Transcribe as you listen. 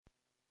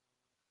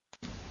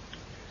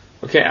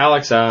Okay,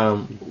 Alex.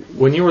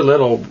 When you were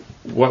little,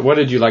 what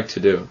did you like to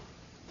do?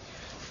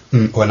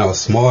 When I was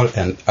small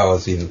and I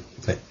was in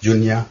like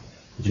junior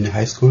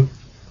high school,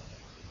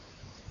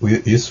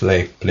 we used to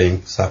like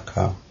playing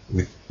soccer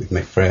with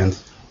my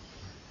friends.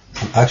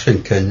 Actually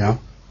in Kenya,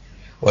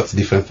 what's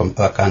different from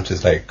other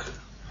countries, like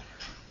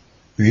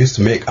we used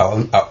to make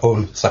our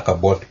own soccer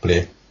ball to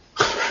play.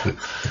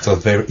 It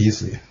was very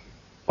easy.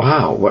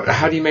 Wow,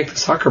 how do you make the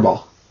soccer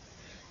ball?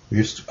 We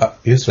used to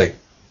like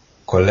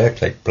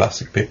collect like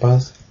plastic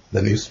papers,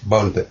 then we used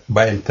to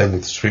bind them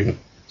with string,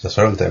 just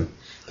around them,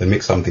 then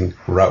make something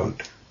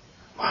round.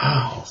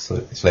 Wow. So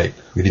it's like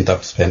we didn't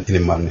have to spend any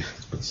money.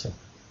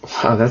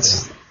 Wow,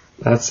 that's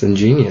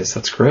ingenious.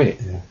 That's great.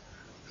 Yeah.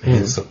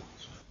 Man.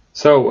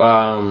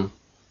 So,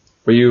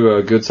 were you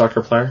a good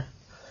soccer player?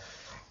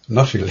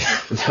 Not really.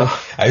 No.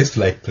 I used to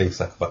like playing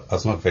soccer, but I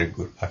was not very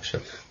good,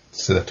 actually. To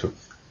say the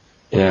truth.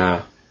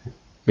 Yeah.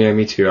 Yeah,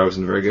 me too. I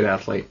wasn't a very good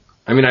athlete.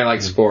 I mean, I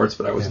like sports,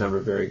 but I was never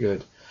very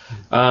good.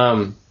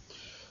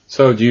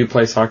 So do you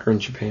play soccer in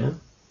Japan?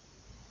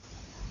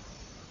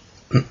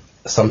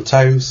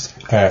 Sometimes,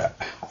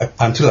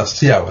 until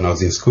last year when I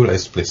was in school, I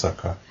used to play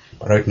soccer.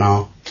 But right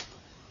now,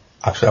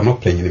 actually, I'm not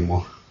playing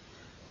anymore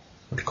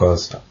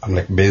because I'm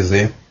like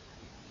busy.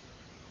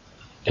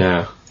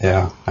 Yeah.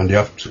 Yeah, and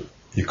you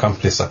can't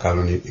play soccer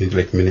alone. You need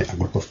like a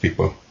group of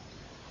people.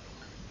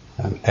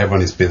 And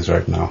everyone is busy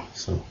right now,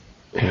 so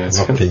I'm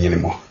not playing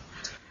anymore.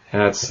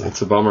 Yeah,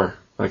 it's a bummer.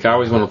 Like, I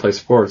always want to play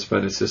sports,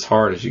 but it's just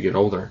hard as you get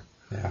older.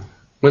 Yeah.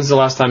 When's the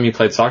last time you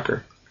played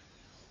soccer?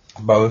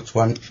 About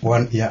one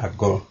year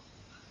ago.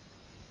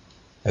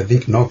 I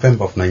think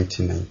November of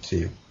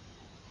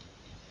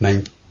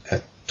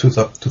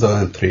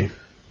 2003.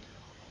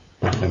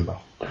 November.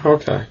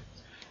 Okay.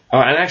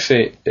 And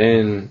actually,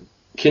 in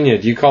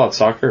Kenya, do you call it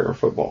soccer or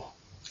football?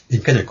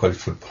 In Kenya, you call it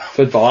football.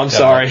 Football, I'm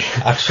sorry.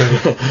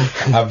 Actually,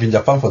 I've been in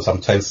Japan for some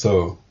time,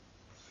 so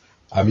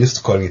I'm used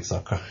to calling it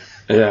soccer.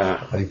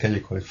 Yeah. But in Kenya,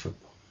 you call it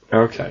football.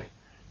 Okay.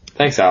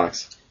 Thanks,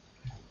 Alex.